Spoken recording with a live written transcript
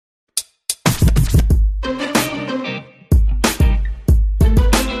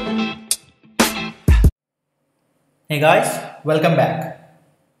Hey guys, welcome back.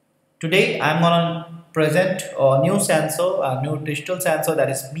 Today I'm gonna present a new sensor, a new digital sensor, that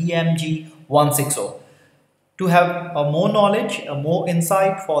is BMG160. To have a more knowledge, a more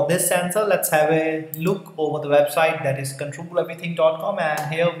insight for this sensor, let's have a look over the website, that is controleverything.com,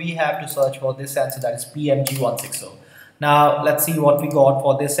 and here we have to search for this sensor, that is BMG160. Now let's see what we got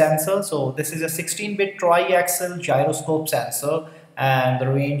for this sensor. So this is a 16-bit triaxial gyroscope sensor, and the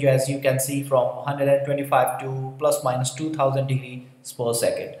range, as you can see, from 125 to plus minus 2000 degrees per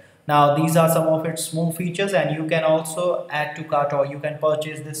second. Now these are some of its more features, and you can also add to cart or you can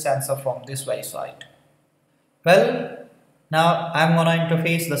purchase this sensor from this website. Well, now I'm gonna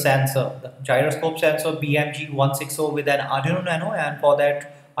interface the sensor, the gyroscope sensor BMG160 with an Arduino Nano, and for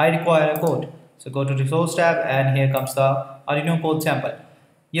that I require a code. So go to Resource tab, and here comes the Arduino Code sample.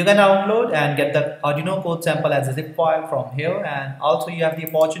 You can download and get the Arduino Code sample as a zip file from here, and also you have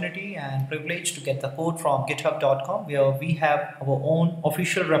the opportunity and privilege to get the code from github.com, where we have our own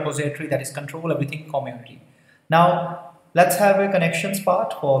official repository, that is Control Everything Community. Now let's have a connections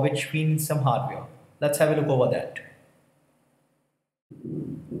part, for which we need some hardware. Let's have a look over that.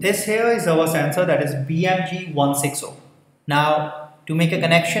 This here is our sensor, that is BMG160. Now to make a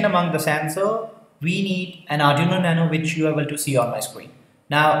connection among the sensor, we need an Arduino Nano, which you are able to see on my screen.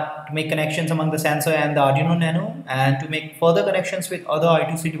 Now to make connections among the sensor and the Arduino Nano, and to make further connections with other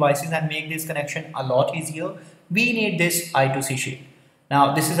I2C devices and make this connection a lot easier, we need this I2C shield.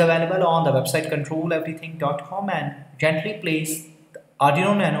 Now this is available on the website controleverything.com, and gently place the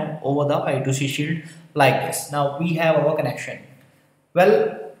Arduino Nano over the I2C shield like this. Now we have our connection.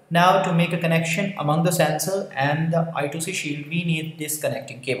 Well, now to make a connection among the sensor and the I2C shield, we need this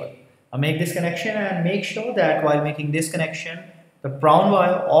connecting cable. Now make this connection, and make sure that while making this connection, the brown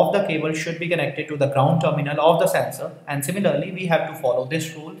wire of the cable should be connected to the ground terminal of the sensor, and similarly we have to follow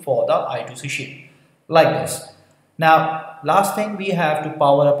this rule for the I2C shield like this. Now last thing, we have to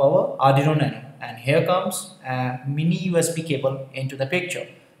power up our Arduino Nano, and here comes a mini USB cable into the picture.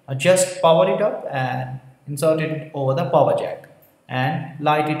 Now just power it up and insert it over the power jack and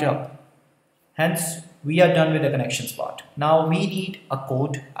light it up. Hence we are done with the connections part. Now we need a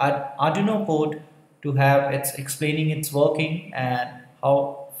code, an Arduino code, to have its explaining its working and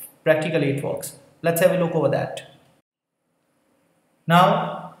how practically it works. Let's have a look over that.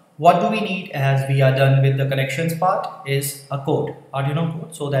 Now what do we need, as we are done with the connections part, is a code, Arduino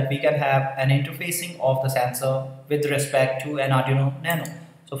code, so that we can have an interfacing of the sensor with respect to an Arduino Nano.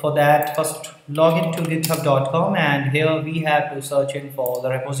 So for that, first log into github.com, and here we have to search in for the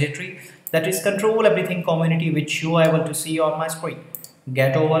repository, that is Control Everything Community, which you are able to see on my screen.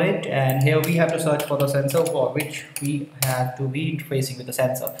 Get over it, and here we have to search for the sensor, for which we have to be interfacing with the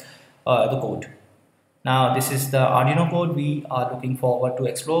sensor, the code. Now this is the Arduino code we are looking forward to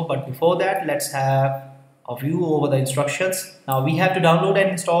explore, but before that, let's have a view over the instructions. Now we have to download and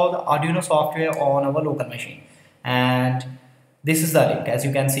install the Arduino software on our local machine, and this is the link. As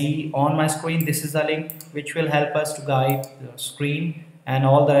you can see on my screen, this is the link which will help us to guide the screen, and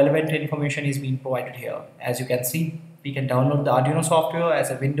all the relevant information is being provided here. As you can see, we can download the Arduino software as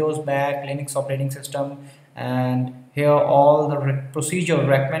a Windows, Mac, Linux operating system, and here all the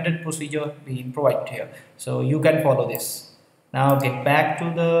recommended procedure being provided here, so you can follow this. Now get back to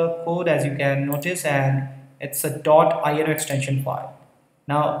the code, as you can notice, and it's a .ino extension file.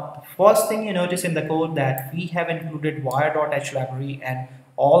 Now the first thing you notice in the code, that we have included wire.h library, and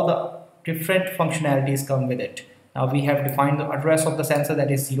all the different functionalities come with it. Now we have defined the address of the sensor,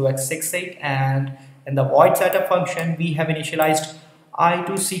 that is 0x68, and in the void setup function we have initialized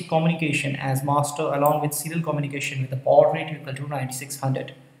I2C communication as master, along with serial communication with the baud rate equal to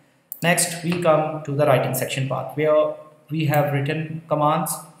 9600. Next we come to the writing section part, where we have written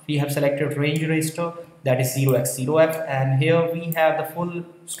commands. We have selected range register, that is 0x0f, and here we have the full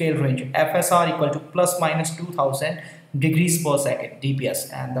scale range FSR equal to plus minus 2000 degrees per second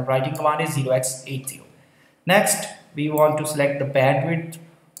DPS, and the writing command is 0x80. Next we want to select the bandwidth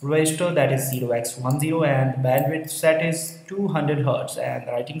register, that is 0x10, and the bandwidth set is 200 Hz, and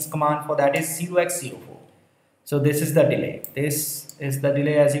the writing command for that is 0x04. So this is the delay. This is the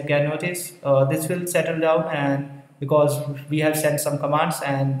delay, as you can notice. This will settle down, and because we have sent some commands,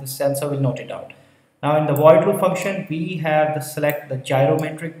 and the sensor will note it down. Now in the void loop function, we have to select the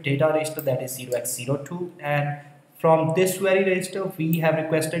gyrometric data register, that is 0x02, and from this very register we have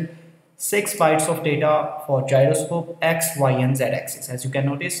requested 6 bytes of data for gyroscope X, Y, and Z axis. As you can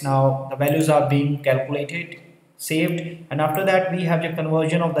notice, now the values are being calculated, saved, and after that we have the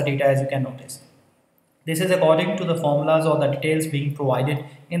conversion of the data, as you can notice. This is according to the formulas or the details being provided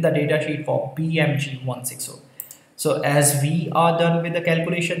in the datasheet for BMG160. So as we are done with the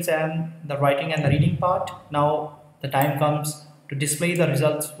calculations and the writing and the reading part, now the time comes to display the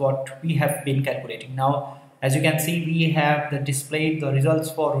results what we have been calculating. Now as you can see, we have displayed the results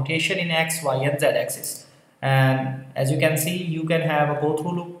for rotation in X, Y and Z axis, and as you can see, you can have a go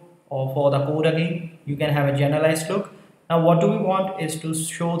through loop, or for the code again you can have a generalized look. Now what do we want is to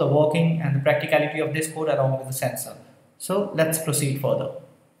show the working and the practicality of this code along with the sensor. So let's proceed further.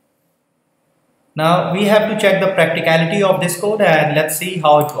 Now we have to check the practicality of this code and let's see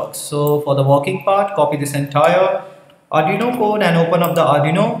how it works. So for the working part, copy this entire Arduino code and open up the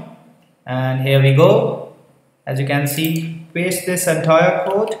Arduino, and here we go. As you can see, paste this entire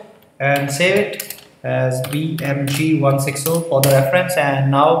code and save it as BMG160 for the reference,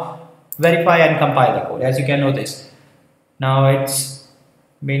 and now verify and compile the code. As you can notice, now it's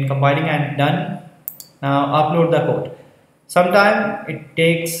been compiling and done. Now upload the code. Sometimes it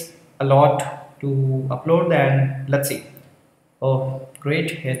takes a lot to upload, and let's see. Oh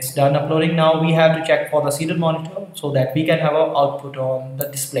great, it's done uploading. Now we have to check for the serial monitor so that we can have our output on the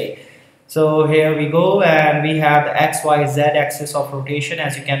display. So here we go, and we have the X, Y, Z axis of rotation,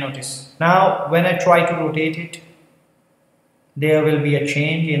 as you can notice. Now when I try to rotate it, there will be a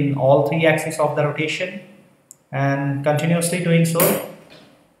change in all three axes of the rotation, and continuously doing so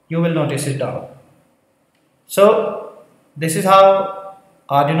you will notice it down. So this is how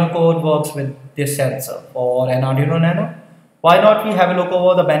Arduino Code works with this sensor for an Arduino Nano. Why not we have a look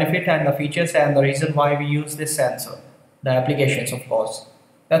over the benefit and the features and the reason why we use this sensor, the applications of course.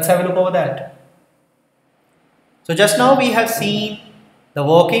 Let's have a look over that. So just now we have seen the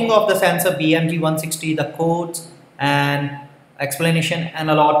working of the sensor BMG160, the codes and explanation and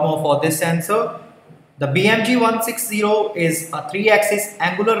a lot more for this sensor. The BMG160 is a 3-axis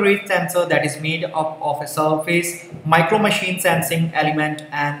angular rate sensor that is made up of a surface micro machine sensing element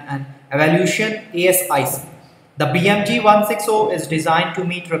and an evaluation ASIC. The BMG160 is designed to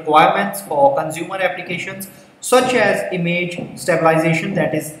meet requirements for consumer applications such as image stabilization,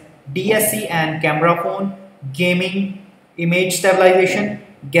 that is DSC and camera phone, gaming, image stabilization,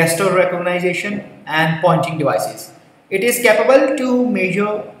 gesture recognition and pointing devices. It is capable to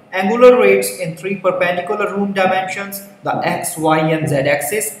measure angular rates in 3 perpendicular room dimensions, the X, Y and Z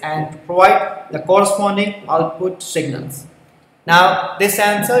axis, and to provide the corresponding output signals. Now this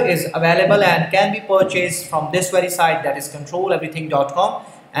sensor is available and can be purchased from this very site, that is controleverything.com,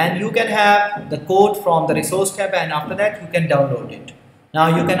 and you can have the code from the resource tab, and after that you can download it. Now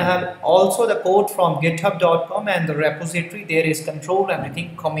you can have also the code from github.com, and the repository there is Control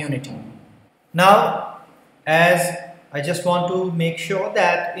Everything Community. Now as I just want to make sure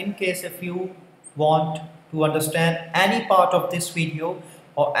that in case if you want to understand any part of this video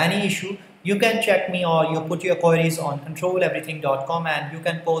or any issue, you can check me or you put your queries on controleverything.com, and you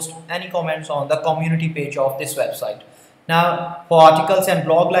can post any comments on the community page of this website. Now for articles and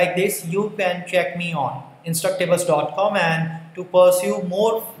blog like this, you can check me on instructables.com, and to pursue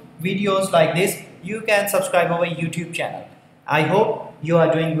more videos like this, you can subscribe our YouTube channel. I hope you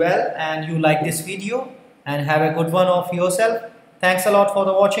are doing well and you like this video, and have a good one of yourself. Thanks a lot for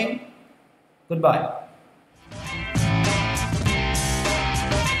the watching. Goodbye.